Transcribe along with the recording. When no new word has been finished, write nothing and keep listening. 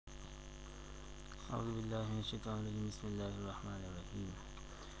اعوذ بالله من الشیطان الرجیم بسم الله الرحمن الرحیم.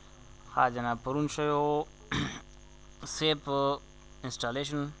 ها جناب پرون شو سیپ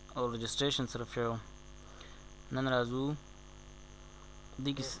انسټالیشن او رجسټریشن صرف شو. نن راځو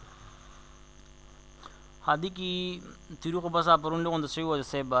دي کی هادي کی تیرو کو بس پرون لوګون د شو د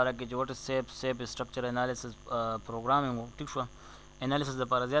سیپ بارے کې جو سیپ سټرکچر انالیسس پروګرامینګ ټیک شو انالیسس د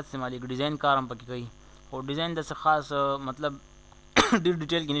پر زیات استعمالي ډیزاین کارم پکې کوي او ډیزاین د څه خاص مطلب ډیر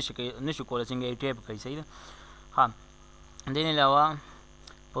ډیټیل کې نشو کولای څنګه ټیپ کوي صحیح ده. ها دین علاوه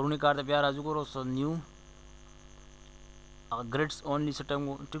پرونی کار ته بیا راځو ګورو سو نیو ګریډز اونلی سټم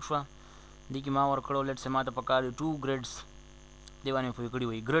ټیک شو دي کې ما ور کړو لیټس ما ته پکاره 2 ګریډز دی باندې فوی کړی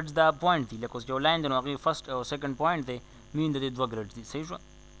وي ګریډز دا پوینټ دی لکه یو لاین دی نو هغه فرست او سیکنډ پوینټ دی مین د دې دوه ګریډز دي صحیح شو.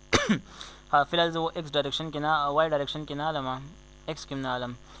 ها فلال زه ایکس ډایرکشن کې نه وای ډایرکشن کې نه علم ایکس کې نه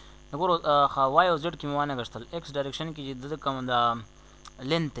علم وګورو ها وای او زد کې موانه غشتل ایکس ډایرکشن کې د کوم دا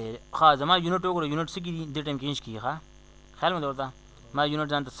لینث ها زما یونټ وګورو یونټ څه کې د ټیم کې انچ کې ها خیال مې ورته ما یونټ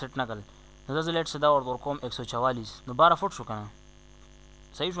ځان ته سیټ نه کړل نو زه لیټ صدا ور کوم 144 نو 12 فوټ شو کنه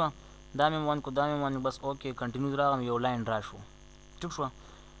صحیح شو. دا مې وان کو دا مې وان بس اوکې کنټینیو راغم یو لاین را شو ټیک شو.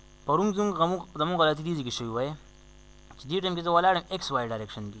 پرون زموږ غلطي دي کې شوی وای چې دې ټیم کې زه ولاړم ایکس وای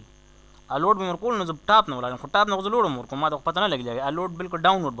ډایرکشن کې الوډ مې ورکول نو زه ټاپ نه ولاړم خو ټاپ نه زه لوړم ورکوم ما ته پته نه لګي الوډ بالکل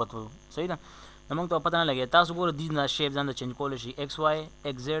ډاونورډ بتو صحیح ده موږ ته پته نه لګي تاسو ګوره دې نه شیپ ځان ته چینج کول شي ایکس وای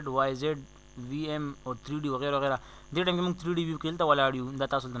ایکس زد وای زد وی ام او 3 ډي وغیرہ وغیرہ دې ټیم کې موږ 3 ډي ویو کې ته ولاړیو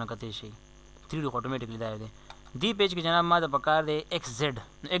دا تاسو ته نه کته شي 3 ډي اتوماتیکلی دا دی دی پیج کې جناب ما د پکار دی ایکس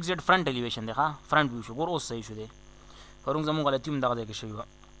زد فرنٹ الیویشن دی ها فرنٹ ویو شو ګور اوس صحیح شو دی پرون زموږ غلطی هم دغه کې شوی و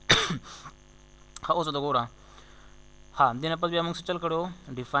ها اوس دا ګوره ها دنه پس بیا موږ چل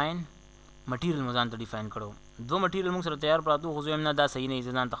کړو ډیفاین مټیریل مزان ته ډیفاین کړو دو مټیریل موږ سره تیار پراته خو زه هم نه دا صحیح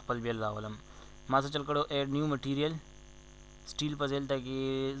نه ځان تخپل بیل راولم ما څه چل کړو اډ نیو مټیریل سټیل پزل ته کې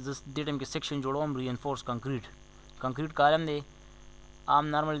د دې ټیم کې سیکشن جوړوم ری انفورس کنکریټ کالم دی عام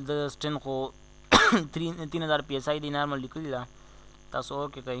نارمل د سټین خو 3000 پی اس آی دی نارمل لیکلی دا تاسو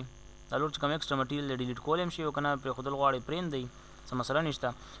کې کوي دا لور چې کوم ایکسترا مټیریل ډیلیټ کولم شي او کنه پر خودل غواړي پرین دی څه مسله نشته.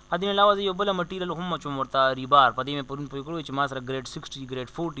 ا دې علاوه یو بل مټیریل هم چې مرتا ریبار پدې مې پرون پوي کړو چې ما سره ګریډ 60 ګریډ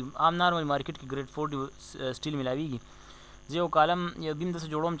 40 عام نارمل مارکیټ کې ګریډ 40 سټیل ملاویږي زه یو کالم یو بیم د څه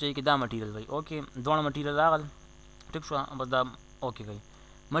جوړوم چې کې دا مټیریل وای اوکې دوه مټیریل راغل ټیک شو بس دا اوکې کوي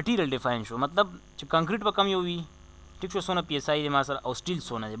مټیریل ډیفاین شو مطلب چې کنکریټ په کم یو وي ټیک شو سونه پی اس آی ما سره او سټیل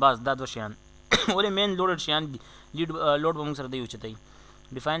سونه دی بس دا دوه شیان ولې مین لوډډ شیان لیډ لوډ به موږ سره دی وچتای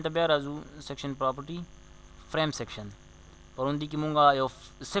ډیفاین ته بیا راځو سیکشن پراپرټي فریم سیکشن پرون دي کې مونږه یو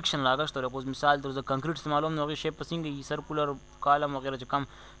سیکشن راغشت او کوم مثال تر کنکریټ استعمالوم نو شیپ پسینګ سرکولر کالم وغیرہ چې کم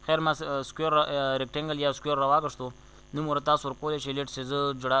خیر ما سکوير ریکټنګل یا سکوير راغشتو نو مرتا سر کولې چې لیټ سه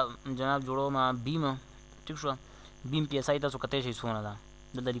جناب جوړو ما بیم ټیک شو بیم پی اس آی تاسو کته شي سونه دا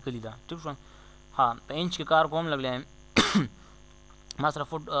د لیکلی دا ټیک شو. ها په انچ کې کار کوم لګلې ما سره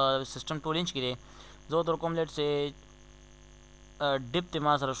فوټ سیستم ټول انچ کې دی زه تر کوم لیټ سه ډیپ ته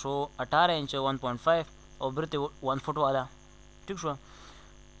ما سره شو 18 انچ 1.5 او برته 1 فوټ والا ٹھیک شو.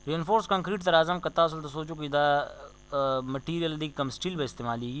 ری انفورس کنکریټ تر اعظم کتا اصل ته سوچو کې دا مټیریل دی کم سټیل به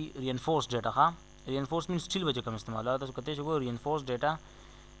استعمالي ری انفورس ډیټا ها ری انفورس مین سټیل به کم استعمال تاسو کته شو ری انفورس ډیټا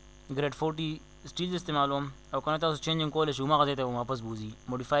ګریډ 40 سټیل استعمالوم او کنه تاسو چینجینګ کول شو ما غته ته واپس بوزي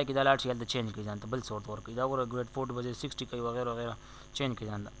موډیفای کې دا لاټ شیل ته چینج کې ځان ته بل سورت ورکې دا ګره ګریډ 40 بجې 60 کوي وغیرہ وغیرہ چینج کې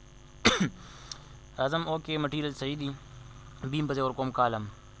ځان اعظم اوکې مټیریل صحیح دی بیم په ور کوم کالم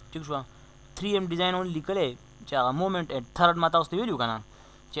ٹھیک شو 3M ډیزاین اون لیکلې چې هغه مومنت اټ تھرډ ما تاسو ته ویلو کنه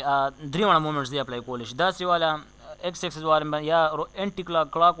چې درې وړه مومنټس دی اپلای کول شي دا سی والا ایکس ایکسس والا یا انټی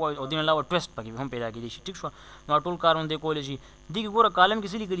کلاک وای او دین علاوه ټویسټ پکې هم پیدا کیږي ٹھیک شو نو ټول کارون دی کول شي دغه ګوره کالم کې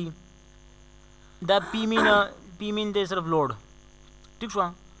څه لیکلي دا پی مین دی صرف لوډ ٹھیک شو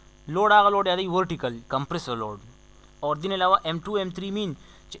لوډ هغه لوډ دی ورټیکل کمپریسر لوډ اور دین علاوه M2 M3 مین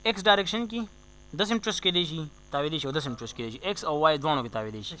چې ایکس ډایرکشن کې 10 انټرست کې دی شي تاوی دی شي 10 انټرست کې دی ایکس او وای دوه کې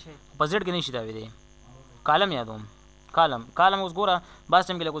تاوی دی شي په زد کې نشي تاوی دی کالم یادوم کالم اوس ګوره باس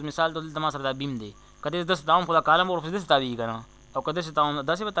ټیم کې لکه مثال دلته ما سره دا بیم دی کله 10 داون خدا کالم اور 10 تاوی کنه او کله 10 داون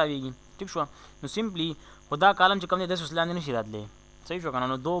 10 بتاویږي ٹھیک شو نو سیمپلی خدا کالم چې کوم دی 10 وسلاندې نشي راتلې صحیح شو کنه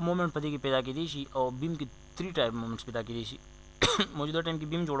نو دو مومنٹ پدې کې پیدا کېدي شي او بیم کې 3 ټایپ مومنټس پیدا کېدي شي موجوده ټیم کې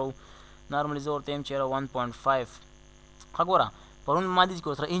بیم جوړو نارملی زور تیم چیرې 1.5 خګورا پرون ما دي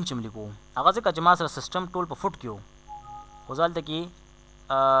کو سره انچ ملي کو هغه څه چې ما سره سیستم ټول په فوټ کېو خو ځالته کې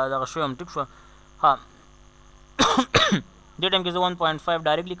دا شو هم ټیک شو. ها دې ټیم کې 1.5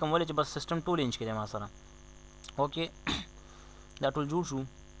 ډایرکټلی کومول چې بس سیستم ټول انچ کې دی ما سره اوکې دا ټول جوړ شو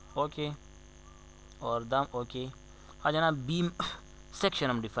اوکې اور دا اوکې ها جناب بیم سیکشن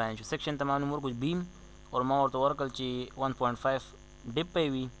هم ډیفاین شو سیکشن ته معلوم ورکو بیم اور ما ورته ورکل چې 1.5 ډیپ پې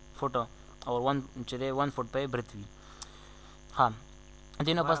وي فوټ او 1 چې دی 1 فوټ په برت وي. ها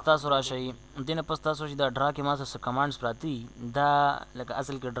دینه پس تاسو راشئ دا ډرا کې ما څه کمانډز پراته دي دا لکه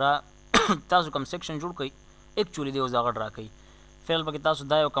اصل کې ډرا تاسو کوم سیکشن جوړ کړئ اکچولی دی اوس هغه ډرا کوي. فعل پکې تاسو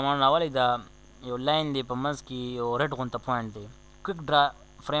دا یو کمانډ راولئ دا یو لاین دی په منځ کې یو ریډ غونته پوینټ دی کویک ډرا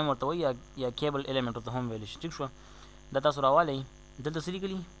فریم ورته وایي یا کیبل ایلیمنټ ورته هم ویلی شي. ټیک شوه دا تاسو راولئ دلته څه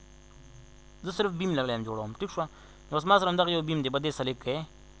لیکلي زه صرف بیم لګلایم جوړوم. ټیک شوه اوس ما سره همدغه یو بیم دی به دې سلیکټ کړئ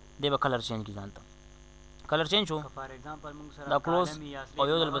دی به کلر چینج کړي ځان ته کلر چینج شو دا کلوز او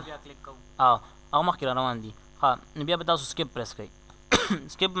یو ځل هغه مخکې را روان دي. ها بیا به تاسو سکیپ پریس کړئ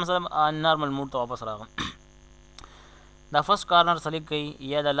سکیپ مثلا نارمل موډ ته واپس راغم دا فرست کارنر سلیکټ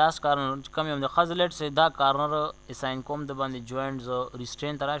کړئ یا د لاست کارنر کم یو د خزلیټ سه دا کارنر اساین کوم د باندې جوینټز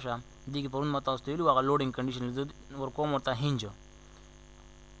ریسټرین ته راشه دې کې پرون ما تاسو ته ویلو هغه لوډینګ کنډیشن ورکوم ورته هینج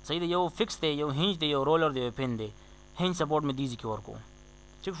صحیح دی یو فکس دی یو هینج دی یو رولر دی یو پین دی هینج سپورټ مې دیزي کې ورکو.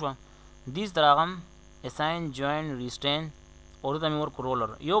 ٹھیک شو دیز ته راغم اساین جوین ریسټرین اور ته مې ورکو رولر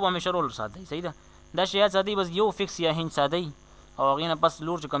یو به همیشه رولر ساتئ صحیح ده دا شی یاد ساتئ بس یو فکس یا هینج ساتئ او هغې نه پس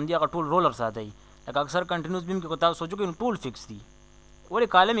لور چې کوم دی هغه ټول رولر ساتئ لکه اکثر کنټینیوس بیم کې کو تاسو سوچو کې ټول فکس دي ولې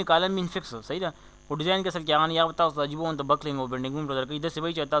کالم مین فکس صحیح ده خو ډیزاین کې اصل کې هغه نه یا تاسو عجیبه ونته بکلینګ او بینډینګ هم درکوي داسې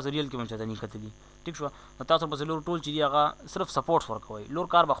وایي چې تاسو ریل کې هم چاته نه کتلي. ټیک شو نو تاسو پسې لور ټول چې دي هغه صرف سپورټس ورکوئ لور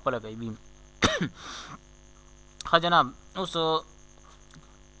کار به خپله کوي بیم. ښه جناب اوس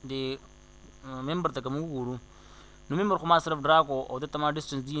د ممبر ته که موږ وګورو نو ممبر خو ما صرف ډرا کو او دلته ما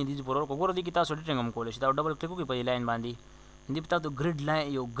ډسټنس دي دې پورې ورکړو ګوره دې کې تاسو ایډیټینګ هم کولی شئ دا ډبل کلیک وکړئ په دې لاین باندې دې په تاسو ګریډ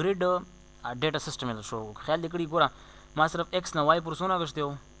لاین یو ګریډ ډیټا سیسټم یې شو خیال دې کړي ګوره ما صرف ایکس نه وای پر څونه اګشتی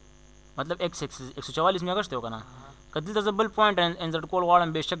وو مطلب ایکس 144 مې اګشتی وو که نه که دلته زه بل پوینټ انزرټ کول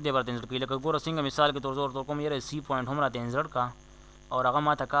غواړم بېشک دی به راته انزرټ کوي لکه ګوره څنګه مثال کې طور ورته کوم یاره سی پوینټ هم راته انزرټ کا او هغه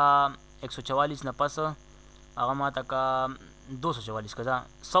ماته کا 144 نه پس هغه ماته کا 244 که دا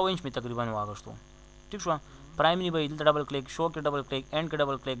 100 انچ مې تقریبا واغشتو. ټیک شو پرایمري به دلته ډبل کلیک شو کې ډبل کلیک اینډ کې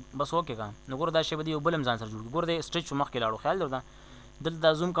ډبل کلیک بس اوکې کا نو ګوره دا شی به یو بل هم ځان سره جوړ کړي ګوره د سټریچ مخکې لاړو خیال درته دلته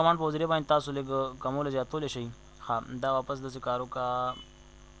دا زوم کمانډ په وزیرې باندې تاسو لږ کموله زیاتولی شئ. ښه دا واپس داسې کار وکړه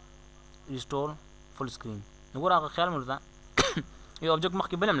ریسټور فل سکرین نو ګوره هغه خیال مې ورته یو ابجکټ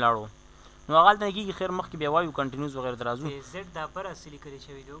مخکې بل هم لاړو نو هغه هلته نه کېږي خیر مخکې بیا وایو کنټینیوس وغیره ته راځو زیډ دا پر اصلي لیکلی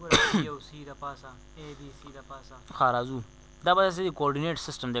شوي دي وګوره یو سی د پاسه ای بي سی د پاسه ښه راځو دا به داسې کوارډینیټ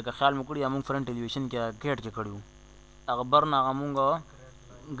سیسټم دی که خیال مو کړي یا موږ فرنټ ټلویزیون کې ګیټ کې کړي وو هغه برن هغه مونږ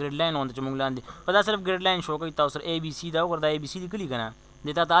ګریډ لاین غونته چې مونږ لاندې په دا صرف ګریډ لاین شو کوي تاسو سره ای بي سی دا وګوره دا ای بي سی لیکلي که نه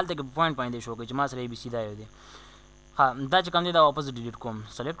دې تا ته هلته کې پوینټ باندې شو کوي چې ما سره ای بي سی دا یو دی. ها دا چې کوم دی دا واپس ډیلیټ کوم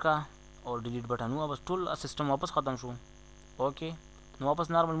سلیکټ کا او ډیلیټ بټن واپس ټول سیسټم واپس ختم شو اوکې نو واپس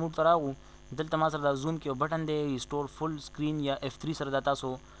نارمل موډ ته راغو دلته ما سره دا زوم کې یو بټن دی ریسټور فل سکرین یا F3 سره دا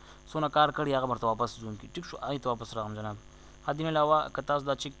تاسو څونه کار کړي هغه ورته واپس زوم کړي. ټیک شو هغې ته واپس راغلم جناب. ها دې نه علاوه که تاسو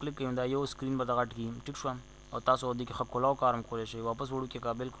دا چیک کلیک کوئ دا یو سکرین به د غټ کړي. ټیک شو او تاسو دې کې ښه کولاو کار هم کولی شئ واپس وړو کې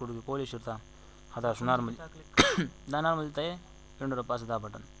قابل کړو کې کولی شئ ورته ښه دا شو نارمل دا نارمل ته یې وینډو د پاسه دا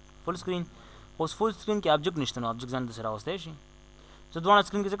بټن فل سکرین اوس فل سکرین کې ابجکټ نشته نو ابجکټ ځان داسې راوستی شي زه دواړه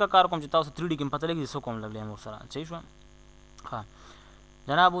سکرین کې ځکه کار کوم چې تاسو 3D کې هم پته لګي څه کوم لګلی یم ورسره صحیح شوه. ښه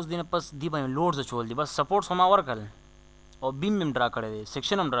جناب اوس دې نه پس دې باندې لوډز اچول دي بس سپورټس خو ما ورکړل او بیم مې هم ډرا کړی دی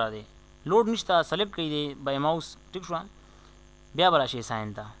سیکشن هم ډرا دی لوډ نشته سلیکټ کړئ دی بای ماوس. ټیک شوه بیا به راشي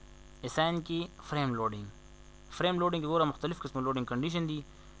اساین ته اساین کې فریم لوډینګ کې ګوره مختلف قسمه لوډینګ کنډیشن دي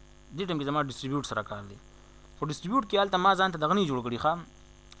دې ټایم کې زما ډسټریبیوټ سره کار دی خو ډسټریبیوټ کې هلته ما ځان ته دغه نه جوړ کړي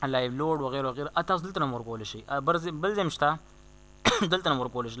ښه لایو لوډ وغیره وغیره تاسو دلته نه هم ورکولی شئ بل ځای هم شته دلته نه هم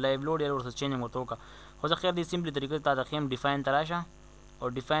ورکولی شئ لایو لوډ یا ورته چینجنګ ورته وکړه خو زه خیر دې سمپلي طریقې تا ته ښیم ډیفاین ته راشه او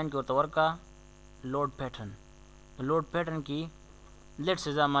ډیفاین کې ورته ورکړه لوډ پیټرن لوډ پیټرن کې لیټ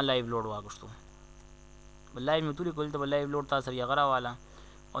سه زه ما لایو لوډ واغوښتو لایو مې تولې کول ته به لایو لوډ تا سره یې هغه راواله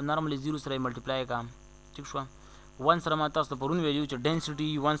او نارملی 0 سره یې ملټیپلای کړه. ټیک شوه 1 سره ما تاسو ته پرون ویلي چې ډینسټي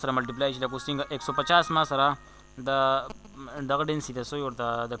 1 سره ملټیپلای شي لکه اوس څنګه 150 ما سره د دغه ډینسټي ته سوی ورته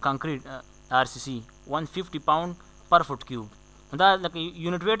د کانکریټ RCC 150 پاوند پر فوټ کیوب دا لکه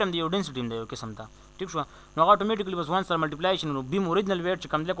یونټ ویټ هم دی یو ډینسټي هم دی یو قسم ته. ټیک شوه نو هغه اټومیټیکلی بس 1 سره ملټیپلای شي نو بیم اوریجنل ویټ چې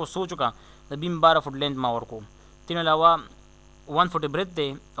کوم دی کو سوچ وکړه د بیم 12 فوټ لینث ما ورکو تین علاوه 1 فوټ برت دی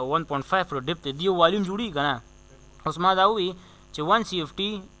او 1.5 فوټ ډیپ دی دیو والیوم جوړیږي که نه اوس ما دا ووي چې 1 CFT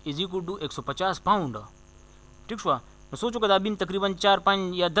از ایکول ټو 150 پاوند. ټیک شوه نو سوچ وکړه دا بیم تقریبا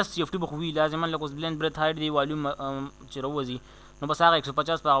 4-5 یا 10 CFT به خو وي لازما لکه اوس بلین برت هایټ دی والیوم چې راوځي نو بس هغه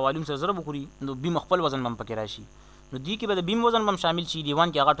 150 په هغه والیوم سره ضرب وخوري نو بیم خپل وزن به هم پکې راشي نو دې کې به د بیم وزن به هم شامل شي دی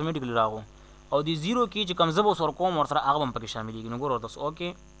 1 کې هغه اټومیټیکلی راغو او دی 0 کې چې کوم زه به اوس ورکوم ورسره هغه به هم پکې شاملېږي نو ګوره ورته اوکې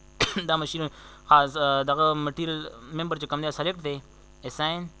دا مشین خاص دغه مټیریل ممبر چې کوم دی سلیکټ دی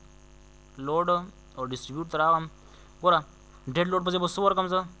اساین لوډ او ډسټریبیوټ ته راغلم ګوره ډیډ لوډ پسې به څه ورکړم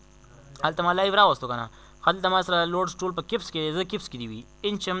زه هلته ما لایو راوستو که نه هلته ما سره لوډ ټول په کپس کې زه کپس کې دی وي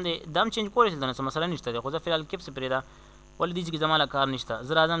انچ هم دی دا هم چینج کولی شي دنه څه مسله نشته دی خو زه فلحال کپس پرېږده ولې دې چې زما له کار نشته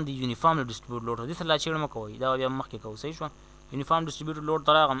زه راځم د یونیفارم ډسټریبیوټ لوډ دې سره لا چیړ مه کوئ دا بیا مخکې کوو صحیح شوه یونیفارم ډسټریبیوټ لوډ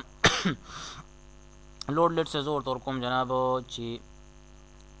ته راغلم لوډ لیټ سه زه ورته ورکوم جناب چې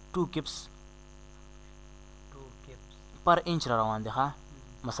 2 کپس پر انچ را روان دی ښه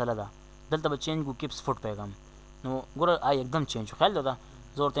مسله ده دلته به چینج کو کپس فوټ پیغام نو ګوره एकदम چینج شو خیال ده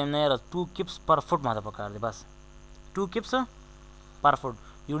زه ورته نه یاره 2 کپس پر فوټ ماته پکار دی بس 2 کپس پر فوټ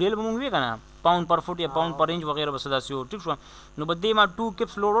یو ډیل به مونږ وی کنه پاوند پر فوټ یا پاوند پر انچ وغیرہ بس داسې و ټیک شو نو بد دې ما 2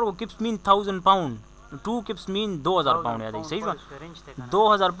 کپس لوډ ورکو کپس مین 1000 پاوند 2 کپس مین 2000 پاوند یادې صحیح شو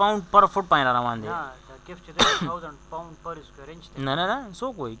 2000 پاوند پر فوټ باندې روان دی نه نه نه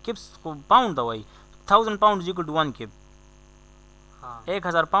سو کوئی کپس کو پاوند دا وای 1000 پاوند از equal to 1 کپ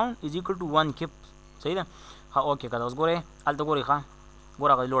 1000 پاوند از equal to 1 کپ صحیح ده ها اوکې کدا اوس ګوره الته ګوري ښه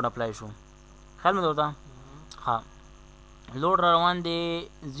ګوره هغه لوډ اپلای شو خیال مې درته ها لوډ را روان دی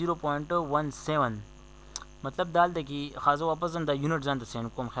 0.17 مطلب دا هلته کې ښه زه واپس ځم دا یونټ ځان ته سینډ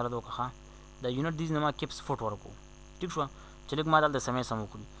کوم خیال ده وکړه ښه دا یونټ دیز نه ما کپس فوټ ورکو ټیک شوه چې لږ ما دلته سمې سم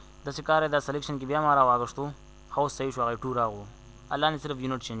وکړي داسې کار دا سلیکشن کې بیا ما راواغښتو ښه اوس صحیح شو هغه 2 راغلو الله نه صرف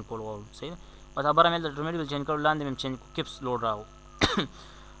یونټ چینج کول غواړو صحیح ده بس خبره مې دلته اټومیټیکل چینج کړو لاندې مې چینج کپس لوډ راغلو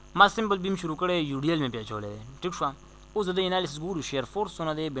ما سمپل بیم شروع کړی یو ډی ایل مې بیا چولی ټیک شوه اوس د دې انالیسس ګورو شیر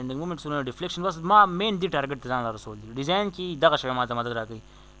فورسونه دی بینډینګ مومنټسونه ډیفلیکشن بس ما مین دې ټارګټ ته ځان رسول دي ډیزاین کې دغه شی ماته مدد راکوي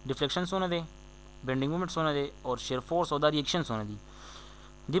ډیفلیکشنسونه دی بینډینګ مومنټسونه دی او شیر فورس او دا ریاکشنسونه دي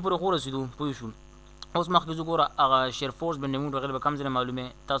دې پورې خو رسېدو پوه شو اوس مخکې زه ګوره هغه شیر فورس بینډینګ مومنټ وغیرہ به کم ځینې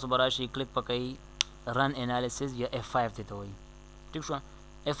معلومې تاسو به راشئ کلیک به کوئ رن انالیسس یا F5 ته وایي ټیک شوه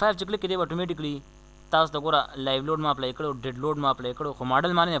F5 چې کلیک کړئ به اټومیټیکلی تاسو ته ګوره لایو لوډ ما اپلای کړو ډیډ لوډ ما اپلای کړو خو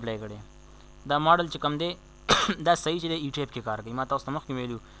ماډل ما نه اپلای کړی دا ماډل چې کم دی دا صحیح چې دی ای ټایپ کې کار کوي ما تاسو ته مخکې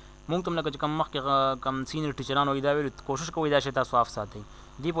ویلو مونږ ته هم لکه چې کم مخکې کم سینیر ټیچران وایي دا ویلو کوشش کوئ دا شی تاسو آف ساتئ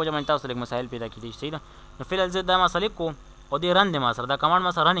دې په وجه باندې تاسو ته لږ مسایل پیدا کېدای شي صحیح ده نو فی الحال زه دا ما سلیکټ کوم او دې رن دی ما سره دا کمانډ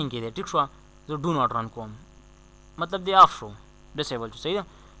ما سره رننګ کې دی ټیک شوه زه ډو ناټ رن کوم مطلب دی آف شو ډسیبل شو صحیح ده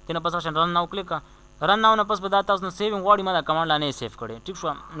تېنه پس راشئ رن ناو کلیک کړه رن ناو نه پس به دا تاسو نه سیوینګ غواړي ما دا کمانډ لا نه سیف کړی ټیک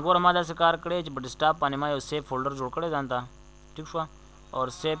شوه ګوره ما داسې کار کړی چې په ډسکټاپ باندې ما یو سیف فولډر جوړ کړی ځان ته ټیک شوه اور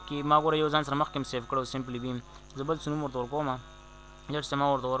سیف کې ما ګوره یو ځان سره مخکې سیف کړو سمپلی بیم زه بل څه نوم ورته ورکوم لیټ سه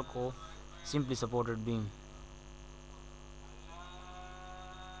ما ورته ورکړو سمپلی سپورټډ بیم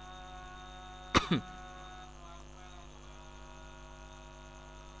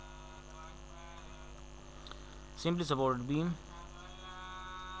سمپلی سپورټډ بیم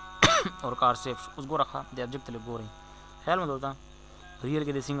اور کار سیف شو اوس ګوره ښه د ابجیکټ ته لږ ګورئ خیال مې درته ریل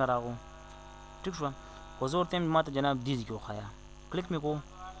کې د څنګه راغو ټیک شوه خو زه ورته ما ته جناب دیز کې وښایه کلیک مې کو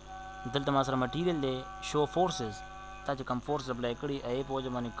دلته ما سره مټیریل دی شو فورسز تا چې کم فورس اپلای کړي هغې په وجه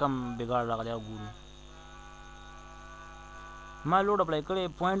باندې کم بګاړ راغلی ګورو ما لوډ اپلای کړی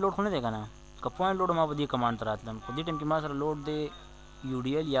پوینټ لوډ خو نه دی که نه که پوینټ لوډ ما په دې کمانډ ته راتلم خو دې ټایم کې ما سره لوډ دی یو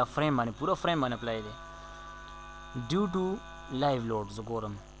ډي ایل یا فریم باندې پوره فریم باندې اپلای دی ډیو ټو لایو لوډ زه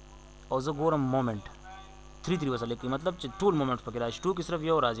ګورم او زه ګورم مومنټ 3 ورسره لیکي مطلب چې ټول مومنټ پکې راشي 2 کې صرف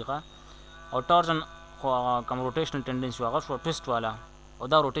یو راځي ښه او ټارجن خو کم روټیشنل ټینډنسي هغه شو ټویسټ والا او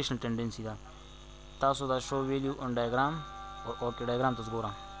دا روټیشنل ټینډنسي ده تاسو دا شو ویلیو اون ډایګرام او اوکې ډایګرام تاسو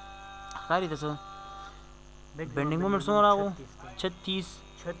ګورم ښکاري ته څه بینډینګ مومنټ څومره راغو 36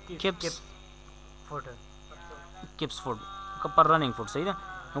 کپس فوټ پر رننګ فوټ صحیح ده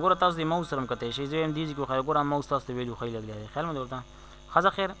نو ګوره تاسو د ماوس سره هم کتی شئ زه وایم دې ځای کې وښایه ګوره ماوس تاسو ته ویلیو ښایي لګلی دی خیال مې درته ښه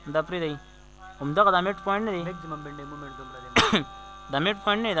خیر دا پرېږدئ همدغه دا میډ پوینټ نه دی دا میډ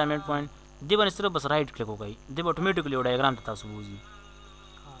پوینټ نه دی دا میډ پوینټ دې باندې صرف بس رایټ کلیک وکړئ دې به اټومیټیکلی یو ډایګرام ته تاسو بوځي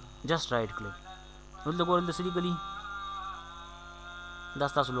جسټ رایټ کلیک دلته ګورئ دلته څه لیکلي دا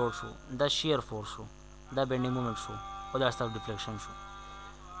ستاسو لوډ شو دا شیر فورس شو دا بینډینګ مومنټ شو او دا ستاسو ډیفلیکشن شو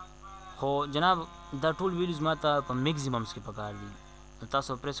خو جناب دا ټول ویلیوز ما ته په میکزیممس کې پکار دي تاسو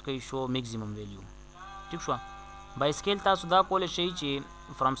پریس کوئ شو میکزیمم ویلیو ټیک شوه بای سکیل تاسو دا کولی شئ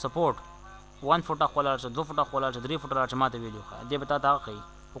چې فرام سپورټ 1 فوټه خو لاړ شه 2 فوټه خو لاړ شه 3 فوټه لاړ شه ما ته ویلیو ښایي دې به تا ته هغه ښایي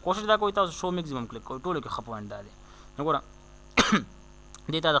خو کوشش دا کوئ تاسو شو میکزیمم کلیک کوئ ټولو کې ښه پوینټ دا دی نو ګوره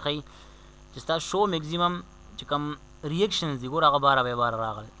دې تا ته ښایي چې ستا شو میکزیمم چې کم ریاکشنز دي ګوره هغه 12 بای 12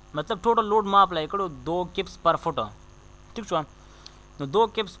 راغل مطلب ټوټل لوډ ما اپلای کړو 2 کپس پر فوټه ټیک شوه نو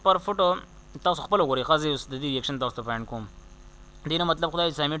 2 کپس پر فوټه تاسو خپله ګورئ ښه زه اوس د دې ریاکشن تاسو ته فایند کوم دې نه مطلب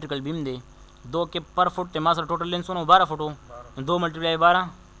خدای سایمیټریکل بیم دی 2 کپ پر فوټ ته ما سره ټوټل لینس ونه 12 فوټو 2 ملټیپلای 12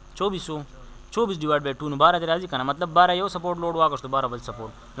 24 ډیوایډ بای 2 نو 12 دې راځي که نه مطلب 12 یو سپورټ لوډ واغښتو 12 بل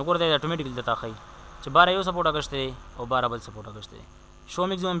سپورټ نو ګوره دی اټومیټیکلی درته ښایي چې 12 یو سپورټ اګښتی دی او 12 بل سپورټ اګښتی دی شو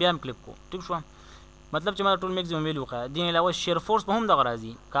میکزیمم بیا هم کلیک کو ټیک شوه مطلب چې ما ټول میکسیمم ویلیو وښایه. دې نه علاوه شیر فورس په هم دغه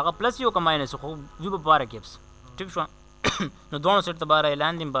راځي، که هغه پلس وي او که ماینس خو وي به 12 کیپس. ټیک شوه. نو دواړو سیټ ته 12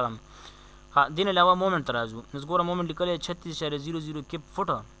 لاندې هم برم. ها دې نه علاوه مومنټ ته راځو. نو ګوره مومنټ لیکلی 36.00 کیپ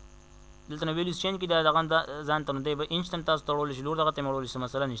فوټه. دلته نه ویلیوز چینج کړي دا دغه ځان ته نو دی به انچ ته هم تاسو ته وړولی شي، لور دغه ته یې هم وړولی شي،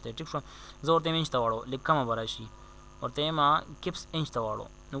 مسله نشته. ټیک شوه. زه ورته یم انچ ته واړو، لږ کمه به راشي، ورته یم کیپس انچ ته واړو.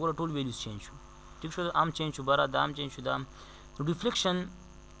 نو ګوره ټول ویلیوز چینج شو. ټیک شو. ام چینج شو، بره دا هم چینج شو. دا ډیفلیکشن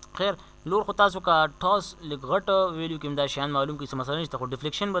خیر لور خو تاسو که ټاس لږ غټ ویلیو کې هم دا شیان معلوم کړي څه مسله نشته، خو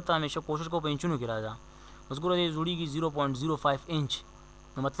ډیفلیکشن به ته همیشه کوشش کوو په انچونو کې راځه. اوس ګوره دی جوړېږي 0.05 انچ.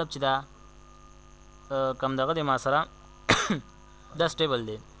 نو مطلب چې دا کم دغه دی ما سره دا سټیبل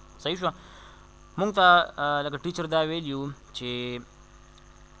دی. صحیح شوه. مونږ ته لکه ټیچر دا ویلیو چې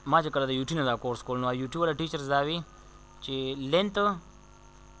ما چې کله د یوټي نه دا کورس کول، نو یوټي والا ټیچرز دا وي چې لینت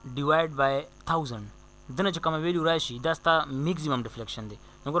ډیوایډ بای 1000 دنه چې کومه ویلیو راشي دا ستا میکزیمم ډیفلیکشن دی.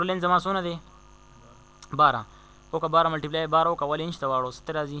 نو ګوره لینت زما څونه دی 12 او که 12 ملټیپلای 12 او که ولې انچ ته واړو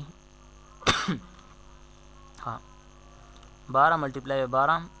څه راځي ها 12 ملټیپلای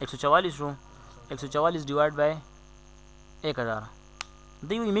 12 144 شو. 144 ډیوایډ بای 1000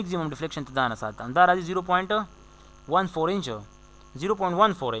 دی وی میکزیمم ډیفلیکشن ته دا نه ساتم. دا راځي 0.14 انچ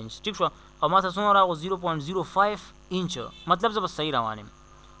 0.14 انچ. ټیک شو. او ما ته څومره راغو 0.05 انچ. مطلب زه بس صحیح روان یم.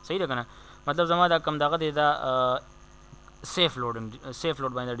 صحیح ده که نه. مطلب زما دا کم دغه دی دا سیف لوډینګ سیف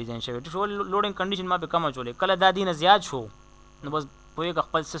لوډ باندې ډیزاین شوی. ټیک شو. لوډینګ کنډیشن ما به کم اچولې، کله دا دینه زیات شو نو بس پوهېږه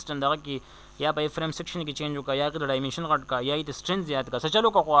خپل سیسټم دغه کې یا به فریم سیکشن کې چینج وکړه، یا د ډایمنشن غټ کړه، یا یې د سټرینث زیات کړه، څه چلو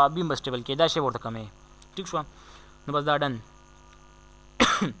کړه خو بیم به سټیبل کړي، دا شی ورته کمې. ټیک شو. نو بس دا ډن.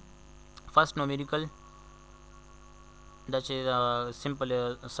 فرست نومیریکل دا چې سمپل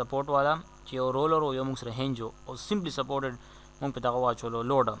سپورټ والا چې یو رولر او یو موږ سره هینج او سمپلی سپورټډ موږ په دغه واچولو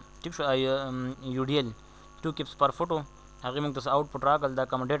لوډ. ټیک شو. یو ډي ایل 2 کیپس پر فوټو هغې موږ ته آوټپوټ راغل. دا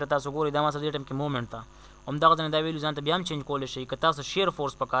کوم ډیټا تاسو ګورئ دا ما سره دې ټایم کې مومنټ ته همدغه ځای نه دا ویلیو ځان ته بیا هم چینج کولی شئ. که تاسو شیر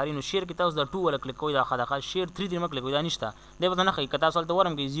فورس پکاري نو شیر کې تاسو دا 2 والا کلیک کوئ، دا ښه ده. شیر 3 مه کلیک کوئ، دا نشته، دی به ته نه ښایي. که تاسو هلته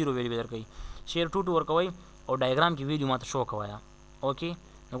ورم کوئ 0 ویلیو به درکوي. شیر 2 ورکوئ او ډایګرام کې ویلیو ماته شو کوئ. اوکې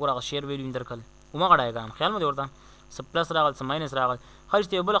نو ګوره هغه شیر ویلیو مې درکړل، همغه ډایګرام خیال مو دی ورته څه پلس راغل څه ماینس راغل. ښه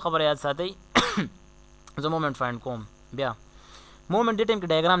رښتیا یو بله خبره یاد ساتئ زه مومنټ فایند کوم. بیا مومنټ دې ټایم کې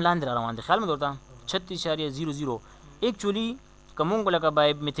ډایګرام لاندې را روان دی، خیال مو دی ورته 36.00. ایکچولي که مونږ لکه بای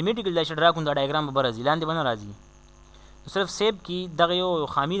میتھمیټیکل دا شی ډرا کوم دا ډایګرام به راځي، لاندې به نه راځي. صرف سیب کې دغه یو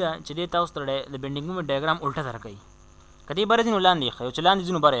خامي ده چې دې تاسو ته د بینډینګ مومنټ ډایګرام الټه درکوي. که دې بره ځي نو لاندې یې ښایي، او چې لاندې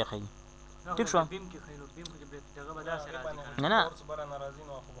ځي نو بره یې ښایي. ټیک شو. نه نه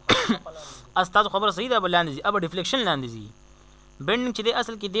ستاسو خبره صحیح ده، به لاندې ځي، اب ډیفلیکشن لاندې ځي. بینډینګ چې دی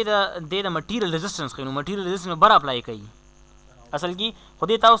اصل کې د مټیریل ریزسټنس ښایي، نو مټیریل ریزسټنس بره اپلای کوي اصل کې. خو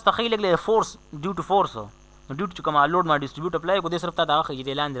دې تاسو ته ښایي لږ فورس ډیو ټو فورس ډیوټ چې کوم لوډ ما ډسټریبیوټ اپلای کو دې صرف تا دغه ښایي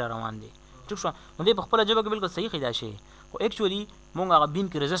چې لاندې را روان دی. ټیک شو. نو دې په خپله ژبه کې بالکل صحیح ښایي دا شی، خو ایکچولي مونږ هغه بیم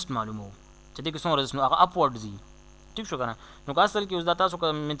کې رزسټ معلومو چې دې کې څومره رزسټ نو هغه اپورډ ځي. ټیک شو که نه. نو که اصل کې اوس دا تاسو که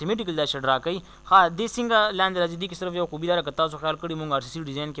میتھمیټیکل دا شی ډرا کوي ښه دې څنګه لاندې راځي. دې کې صرف یو خوبي دا ده که تاسو خیال کړي مونږ آر سی سی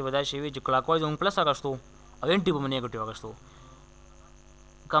ډیزاین کې به دا شی وي چې کلاک وایز مونږ پلس اګښتو او انټي به مو نیګټیو اګښتو.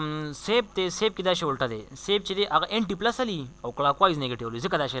 کم سیب ته سیب کې دا شی الټه دی، سیب چې دی هغه انټي پلس علي او کلاک وایز نیګټیو علي،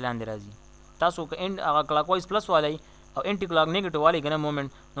 ځکه دا شی لاندې راځي. تاسو که هغه کلاک وایز پلس والی او انټي کلاک نیګټیو والی کنه مومنټ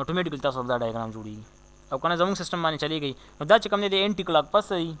نو اتوماتیکلی تاسو دا ډایګرام جوړیږي. او کنه زموږ سیستم باندې چلیږي نو دا چې کوم دی د انټي کلاک پس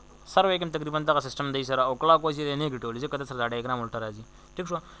دی سروې کوم تقریبا دغه سیستم دی سره او کلاک وایز دی نیګټیو ځکه دا سره دا ډایګرام الټه راځي. ټیک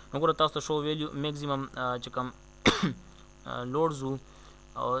شو. نو ګوره تاسو ته شو ویلیو میکزیمم چې کوم لوډز وو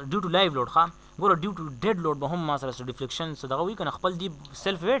او ډیو ټو لایو لوډ ښه ګوره ډیو ټو ډیډ لوډ به هم ما سره څه ډیفلیکشن څه دغه وي که نه خپل دی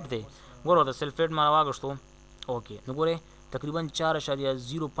سیلف ویټ دی. ګوره د سیلف ویټ ما راواګښتو. اوکې نو ګورئ تقریبا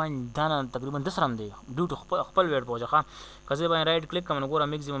 4.05 دانه تقریبا 10 رم دی ډیو ټو خپل ویټ په وجه ښه. که زه باندې رایټ کلیک کوم نو ګوره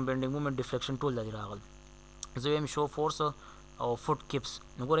میکزیمم بینډینګ مومنټ ډیفلیکشن ټول دا دی راغل. زه وایم شو فورس او فوټ کیپس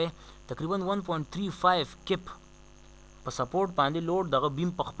نو ګورئ تقریبا 1.35 کیپ په سپورټ باندې لوډ دغه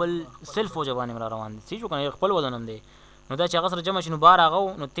بیم په خپل سیلف وجه باندې را روان دی. صحیح شو که نه خپل وزن هم دی. نو دا چې هغه سره جمع شي نو 12 هغه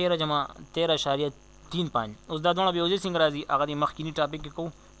نو 13.35. اوس دا دواړه به یو ځای څنګه راځي هغه د مخکیني ټاپک کې کوو.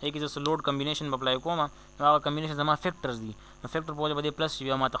 هغې کې زه لوډ کمبینیشن به اپلای کوم نو هغه کمبینیشن زما فیکټرز دي نو فیکټر په وجه به دی پلس شي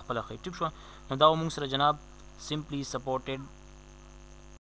بیا ما ته خپله ښایي. ټیک شوه. نو دا موږ سره جناب سمپلی سپورټډ